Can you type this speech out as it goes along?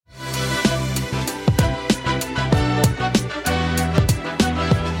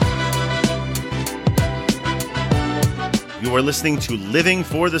You are listening to Living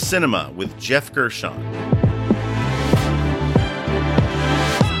for the Cinema with Jeff Gershon.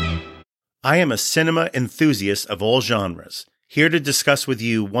 I am a cinema enthusiast of all genres, here to discuss with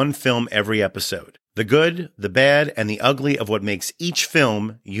you one film every episode. The good, the bad, and the ugly of what makes each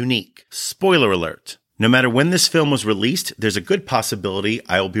film unique. Spoiler alert. No matter when this film was released, there's a good possibility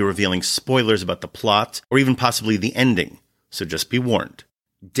I will be revealing spoilers about the plot, or even possibly the ending, so just be warned.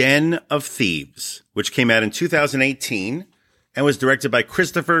 Den of Thieves, which came out in 2018 and was directed by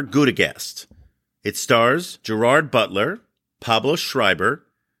Christopher Gudegast. It stars Gerard Butler, Pablo Schreiber,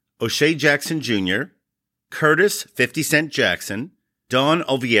 O'Shea Jackson Jr., Curtis 50 Cent Jackson, Don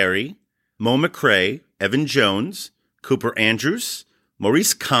Olivieri, Mo McRae, Evan Jones, Cooper Andrews,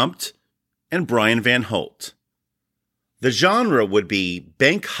 Maurice Comte, and Brian Van Holt. The genre would be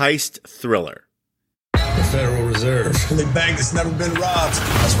bank heist thriller. The Federal Reserve. The bank that's never been robbed.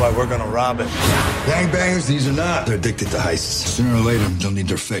 That's why we're gonna rob it. Gangbangers, these are not. They're addicted to heists. Sooner or later, they'll need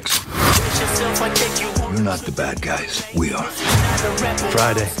their fix. You're not the bad guys. We are.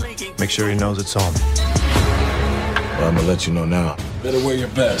 Friday. Make sure he knows it's home. Well, I'm gonna let you know now. Better wear your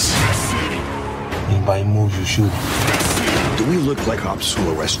best. Anybody moves, you shoot. Do we look like cops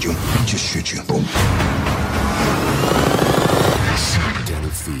who'll arrest you and just shoot you? Boom. Den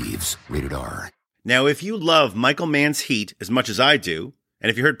of Thieves. Rated R. Now, if you love Michael Mann's Heat as much as I do, and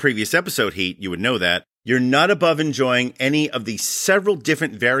if you heard previous episode Heat, you would know that, you're not above enjoying any of the several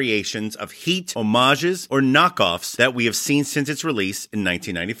different variations of Heat homages or knockoffs that we have seen since its release in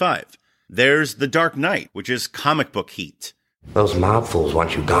 1995. There's The Dark Knight, which is comic book Heat. Those mob fools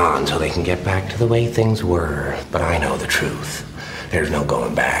want you gone so they can get back to the way things were. But I know the truth. There's no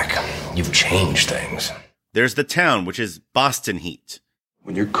going back. You've changed things. There's The Town, which is Boston Heat.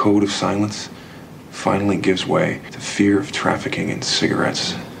 When your code of silence finally gives way to fear of trafficking in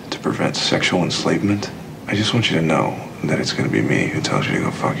cigarettes to prevent sexual enslavement, I just want you to know that it's going to be me who tells you to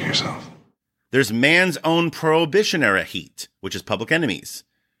go fuck yourself. There's Man's Own Prohibition-era Heat, which is Public Enemies.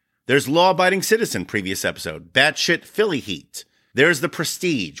 There's Law-Abiding Citizen, previous episode, Batshit Philly Heat. There's The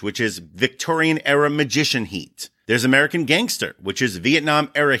Prestige, which is Victorian-era Magician Heat. There's American Gangster, which is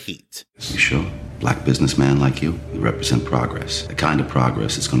Vietnam-era Heat. You sure? Black businessman like you represent progress. The kind of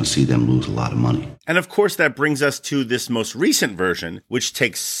progress that's going to see them lose a lot of money. And of course, that brings us to this most recent version, which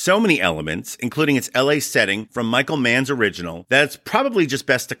takes so many elements, including its LA setting from Michael Mann's original, that it's probably just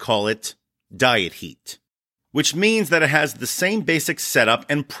best to call it Diet Heat. Which means that it has the same basic setup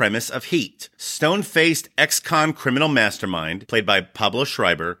and premise of Heat. Stone-faced ex-con criminal mastermind, played by Pablo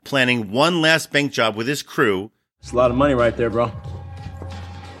Schreiber, planning one last bank job with his crew. It's a lot of money right there, bro.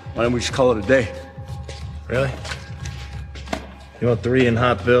 Why don't we just call it a day? Really? You want 3 in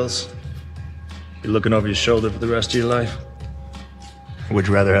hot bills? You're looking over your shoulder for the rest of your life? Or would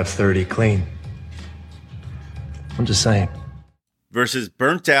you rather have 30 clean? I'm just saying. Versus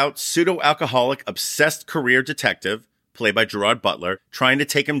burnt-out, pseudo-alcoholic, obsessed career detective, played by Gerard Butler, trying to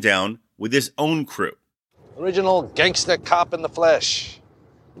take him down with his own crew. Original gangster cop in the flesh.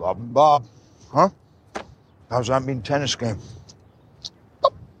 Bob. Huh? How's that mean tennis game?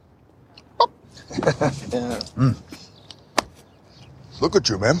 Look at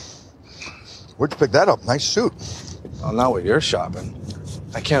you, man. Where'd you pick that up? Nice suit. Well, not with your shopping.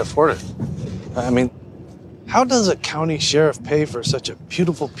 I can't afford it. I mean, how does a county sheriff pay for such a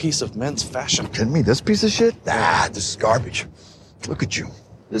beautiful piece of men's fashion? Kidding me? This piece of shit? This is garbage. Look at you.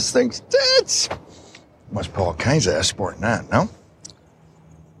 This thing's tits. Must pull all kinds of ass sporting that, no?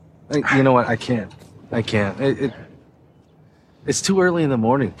 You know what? I can't. It's too early in the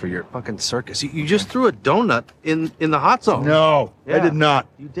morning for your fucking circus. You just threw a donut in the hot zone. No, Yeah. I did not.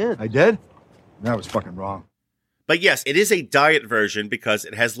 You did. I did? That was fucking wrong. But yes, it is a diet version because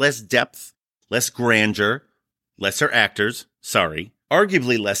it has less depth, less grandeur, lesser actors,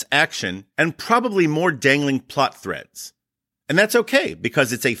 arguably less action, and probably more dangling plot threads. And that's okay,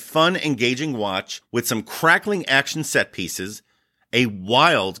 because it's a fun, engaging watch with some crackling action set pieces, a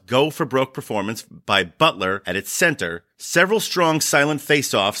wild go-for-broke performance by Butler at its center, several strong silent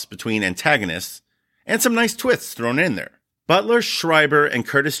face-offs between antagonists, and some nice twists thrown in there. Butler, Schreiber, and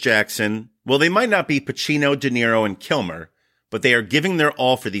Curtis Jackson, well, they might not be Pacino, De Niro, and Kilmer, but they are giving their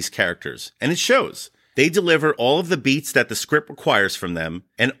all for these characters, and it shows. They deliver all of the beats that the script requires from them,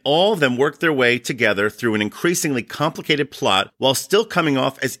 and all of them work their way together through an increasingly complicated plot while still coming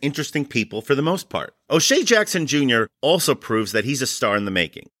off as interesting people for the most part. O'Shea Jackson Jr. also proves that he's a star in the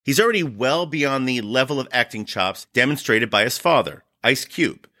making. He's already well beyond the level of acting chops demonstrated by his father, Ice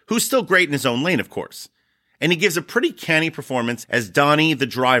Cube, who's still great in his own lane, of course. And he gives a pretty canny performance as Donnie the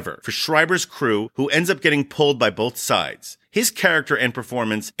driver for Schreiber's crew, who ends up getting pulled by both sides. his character and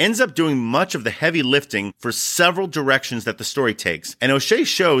performance ends up doing much of the heavy lifting for several directions that the story takes, and O'Shea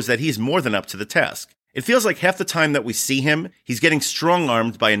shows that he's more than up to the task. It feels like half the time that we see him, he's getting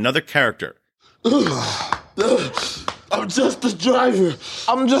strong-armed by another character. I'm just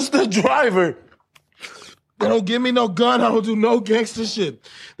a driver. They don't give me no gun. I don't do no gangster shit.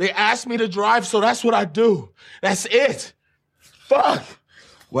 They ask me to drive, so that's what I do. That's it. Fuck.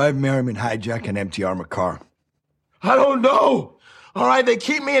 Why did Merriman hijack an empty armored car? I don't know. All right, they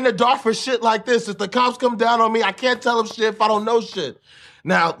keep me in the dark for shit like this. If the cops come down on me, I can't tell them shit if I don't know shit.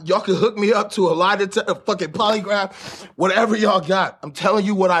 Now, y'all can hook me up to a lie detector, fucking polygraph, whatever y'all got. I'm telling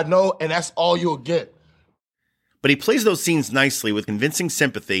you what I know, and that's all you'll get. But he plays those scenes nicely with convincing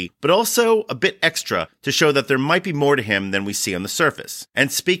sympathy, but also a bit extra to show that there might be more to him than we see on the surface.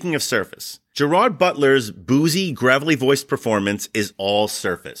 And speaking of surface, Gerard Butler's boozy, gravelly-voiced performance is all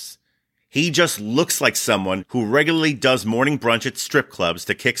surface. He just looks like someone who regularly does morning brunch at strip clubs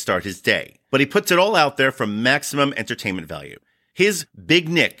to kickstart his day. But he puts it all out there for maximum entertainment value. His Big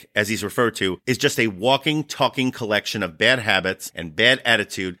Nick, as he's referred to, is just a walking, talking collection of bad habits and bad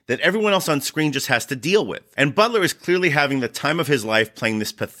attitude that everyone else on screen just has to deal with. And Butler is clearly having the time of his life playing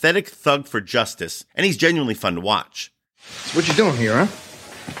this pathetic thug for justice, and he's genuinely fun to watch. So what you doing here, huh?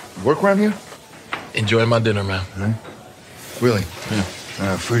 Work around here? Enjoying my dinner, man. Mm-hmm. Really?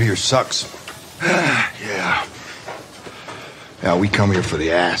 Yeah. Food here sucks. Yeah, we come here for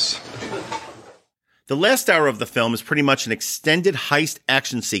the ass. The last hour of the film is pretty much an extended heist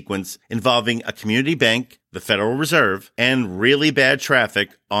action sequence involving a community bank, the Federal Reserve, and really bad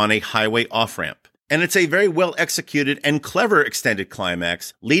traffic on a highway off-ramp. And it's a very well-executed and clever extended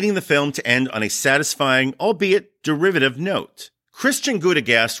climax, leading the film to end on a satisfying, albeit derivative note. Christian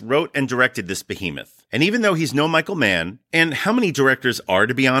Gudegast wrote and directed this behemoth. And even though he's no Michael Mann, and how many directors are,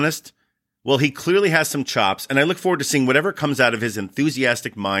 to be honest, well, he clearly has some chops, and I look forward to seeing whatever comes out of his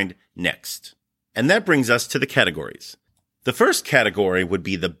enthusiastic mind next. And that brings us to the categories. The first category would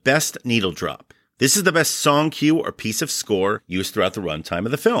be the best needle drop. This is the best song cue or piece of score used throughout the runtime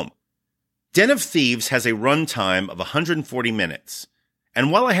of the film. Den of Thieves has a runtime of 140 minutes.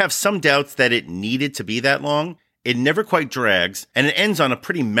 And while I have some doubts that it needed to be that long, it never quite drags, and it ends on a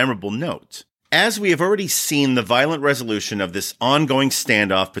pretty memorable note. As we have already seen the violent resolution of this ongoing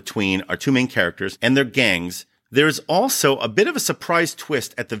standoff between our two main characters and their gangs, there is also a bit of a surprise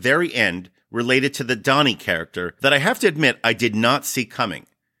twist at the very end related to the Donnie character that I have to admit I did not see coming.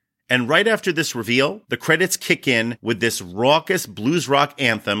 And right after this reveal, the credits kick in with this raucous blues rock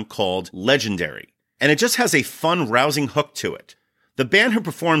anthem called Legendary. And it just has a fun, rousing hook to it. The band who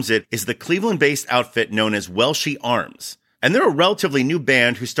performs it is the Cleveland-based outfit known as Welshie Arms. And they're a relatively new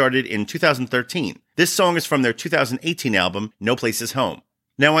band who started in 2013. This song is from their 2018 album, No Place Is Home.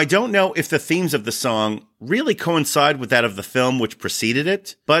 Now, I don't know if the themes of the song really coincide with that of the film which preceded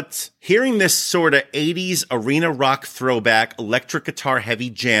it, but hearing this sort of 80s arena rock throwback electric guitar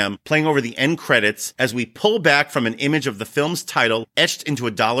heavy jam playing over the end credits as we pull back from an image of the film's title etched into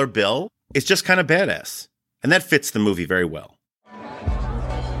a dollar bill, it's just kind of badass. And that fits the movie very well.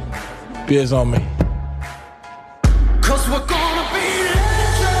 Beers on me. 'Cause we're gonna be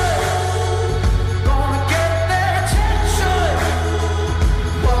legends, gonna get their attention.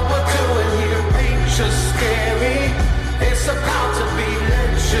 What we're doing here ain't just scary, it's about to be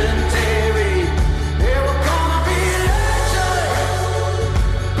legendary. Yeah, we're gonna be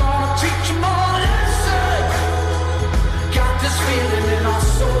legends, gonna teach them all a lesson. Got this feeling in our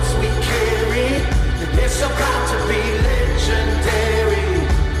souls we carry, it's about to be legendary.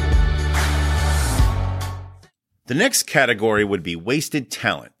 The next category would be wasted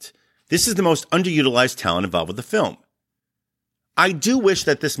talent. This is the most underutilized talent involved with the film. I do wish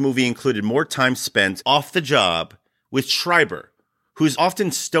that this movie included more time spent off the job with Schreiber, whose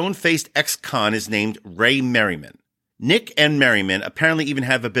often stone-faced ex-con is named Ray Merriman. Nick and Merriman apparently even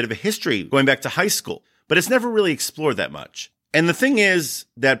have a bit of a history going back to high school, but it's never really explored that much. And the thing is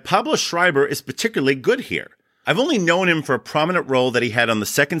that Pablo Schreiber is particularly good here. I've only known him for a prominent role that he had on the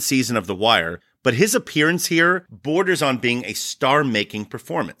second season of The Wire, but his appearance here borders on being a star-making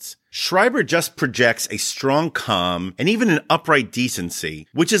performance. Schreiber just projects a strong calm and even an upright decency,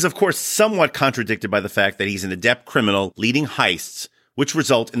 which is of course somewhat contradicted by the fact that he's an adept criminal leading heists, which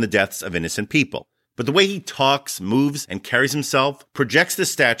result in the deaths of innocent people. But the way he talks, moves, and carries himself projects the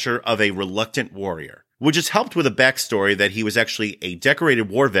stature of a reluctant warrior, which is helped with a backstory that he was actually a decorated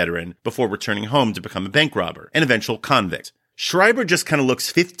war veteran before returning home to become a bank robber, an eventual convict. Schreiber just kind of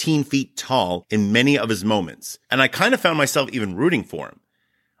looks 15 feet tall in many of his moments, and I kind of found myself even rooting for him.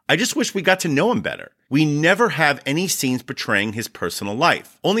 I just wish we got to know him better. We never have any scenes portraying his personal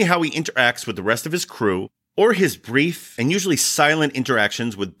life, only how he interacts with the rest of his crew, or his brief and usually silent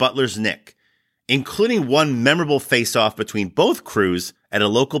interactions with Butler's Nick, including one memorable face-off between both crews at a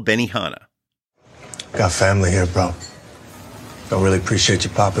local Benihana. Got family here, bro. Don't really appreciate you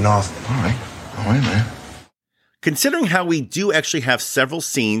popping off. All right, man. Considering how we do actually have several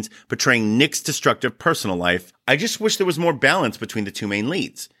scenes portraying Nick's destructive personal life, I just wish there was more balance between the two main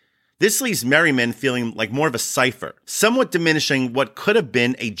leads. This leaves Merriman feeling like more of a cipher, somewhat diminishing what could have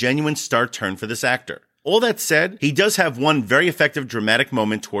been a genuine star turn for this actor. All that said, he does have one very effective dramatic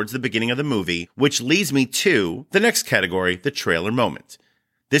moment towards the beginning of the movie, which leads me to the next category, the trailer moment.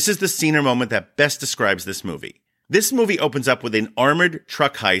 This is the scene or moment that best describes this movie. This movie opens up with an armored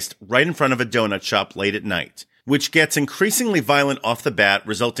truck heist right in front of a donut shop late at night, which gets increasingly violent off the bat,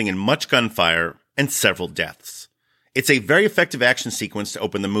 resulting in much gunfire and several deaths. It's a very effective action sequence to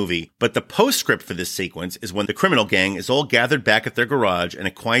open the movie, but the postscript for this sequence is when the criminal gang is all gathered back at their garage in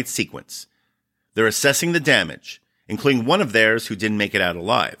a quiet sequence. They're assessing the damage, including one of theirs who didn't make it out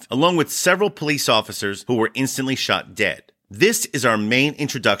alive, along with several police officers who were instantly shot dead. This is our main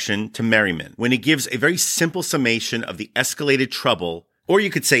introduction to Merriman, when he gives a very simple summation of the escalated trouble, or you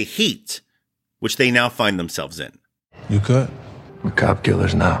could say heat, which they now find themselves in. You could? We're cop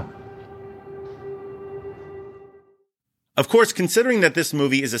killers now. Of course, considering that this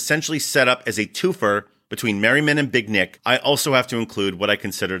movie is essentially set up as a twofer between Merriman and Big Nick, I also have to include what I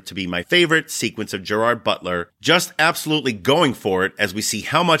consider to be my favorite sequence of Gerard Butler, just absolutely going for it as we see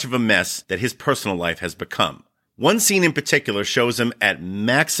how much of a mess that his personal life has become. One scene in particular shows him at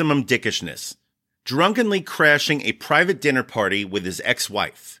maximum dickishness, drunkenly crashing a private dinner party with his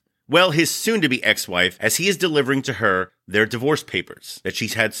ex-wife. Well, his soon-to-be ex-wife, as he is delivering to her their divorce papers that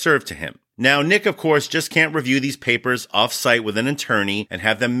she's had served to him. Now, Nick, of course, just can't review these papers off-site with an attorney and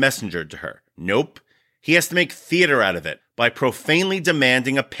have them messengered to her. Nope. He has to make theater out of it by profanely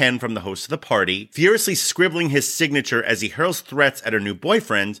demanding a pen from the host of the party, furiously scribbling his signature as he hurls threats at her new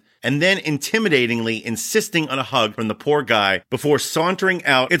boyfriend, and then intimidatingly insisting on a hug from the poor guy before sauntering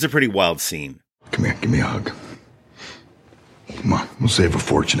out. It's a pretty wild scene. Come here, give me a hug. Come on, we'll save a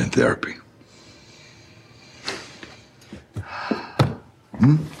fortune in therapy.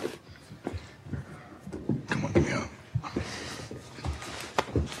 Come on, give me a hug.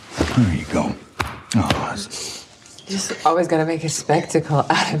 There you go. Oh, Just always gotta make a spectacle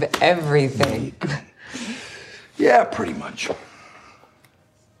out of everything. Yeah, pretty much.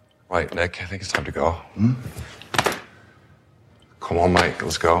 Right, Nick, I think it's time to go. Come on, Mike,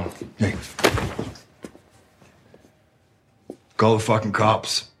 let's go. Hey. Call the fucking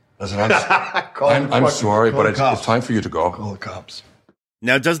cops. Listen, I'm sorry, but it's time for you to go. Call the cops.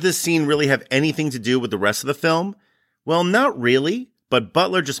 Now, does this scene really have anything to do with the rest of the film? Well, not really, but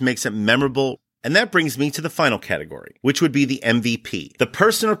Butler just makes it memorable. And that brings me to the final category, which would be the MVP, the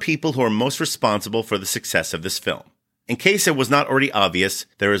person or people who are most responsible for the success of this film. In case it was not already obvious,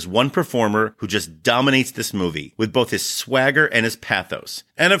 there is one performer who just dominates this movie with both his swagger and his pathos.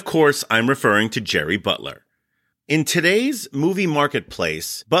 And of course, I'm referring to Jerry Butler. In today's movie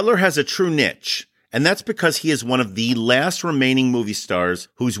marketplace, Butler has a true niche, and that's because he is one of the last remaining movie stars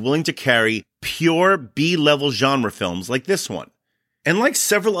who's willing to carry pure B-level genre films like this one. And like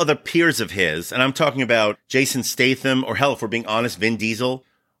several other peers of his, and I'm talking about Jason Statham, or hell, if we're being honest, Vin Diesel,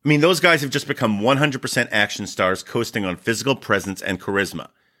 I mean, those guys have just become 100% action stars coasting on physical presence and charisma.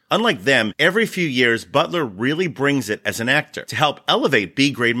 Unlike them, every few years, Butler really brings it as an actor to help elevate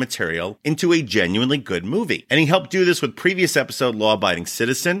B-grade material into a genuinely good movie. And he helped do this with previous episode Law Abiding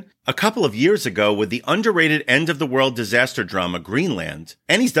Citizen, a couple of years ago with the underrated end-of-the-world disaster drama Greenland,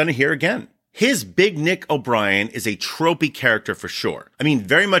 and he's done it here again. His Big Nick O'Brien is a tropey character for sure. I mean,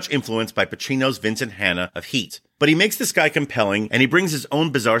 very much influenced by Pacino's Vincent Hanna of Heat. But he makes this guy compelling, and he brings his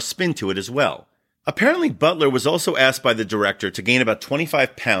own bizarre spin to it as well. Apparently, Butler was also asked by the director to gain about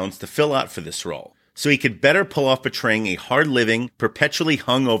 25 pounds to fill out for this role, so he could better pull off portraying a hard-living, perpetually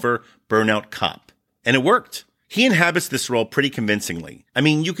hungover, burnout cop. And it worked. He inhabits this role pretty convincingly. I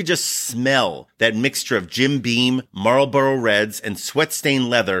mean, you could just smell that mixture of Jim Beam, Marlboro Reds, and sweat-stained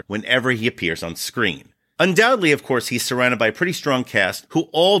leather whenever he appears on screen. Undoubtedly, of course, he's surrounded by a pretty strong cast who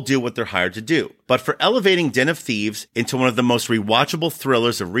all do what they're hired to do. But for elevating Den of Thieves into one of the most rewatchable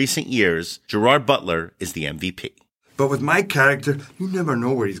thrillers of recent years, Gerard Butler is the MVP. But with my character, you never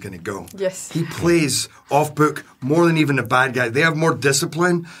know where he's going to go. Yes. He plays off-book more than even the bad guy. They have more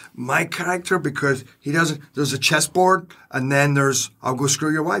discipline. My character, because he doesn't, there's a chessboard, and then there's, I'll go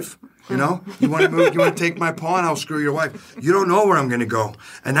screw your wife. You know? You want to move, you want to take my pawn, I'll screw your wife. You don't know where I'm going to go.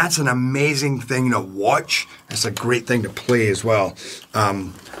 And that's an amazing thing to watch. It's a great thing to play as well.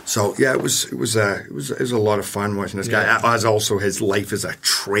 So yeah, it was a lot of fun watching this guy. As also his life is a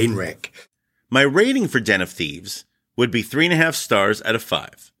train wreck. My rating for Den of Thieves would be 3.5 stars out of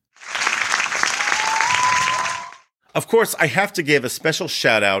 5. Of course, I have to give a special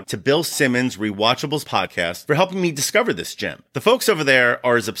shout out to Bill Simmons' Rewatchables podcast for helping me discover this gem. The folks over there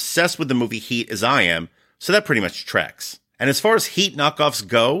are as obsessed with the movie Heat as I am, so that pretty much tracks. And as far as Heat knockoffs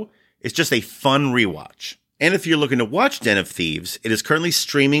go, it's just a fun rewatch. And if you're looking to watch Den of Thieves, it is currently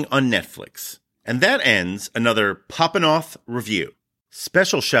streaming on Netflix. And that ends another Poppin' Off review.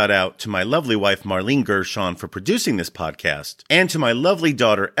 Special shout out to my lovely wife Marlene Gershon for producing this podcast, and to my lovely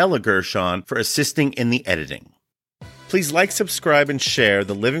daughter Ella Gershon for assisting in the editing. Please like, subscribe, and share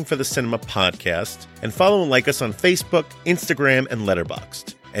the Living for the Cinema podcast, and follow and like us on Facebook, Instagram, and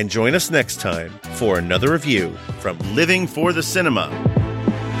Letterboxd. And join us next time for another review from Living for the Cinema.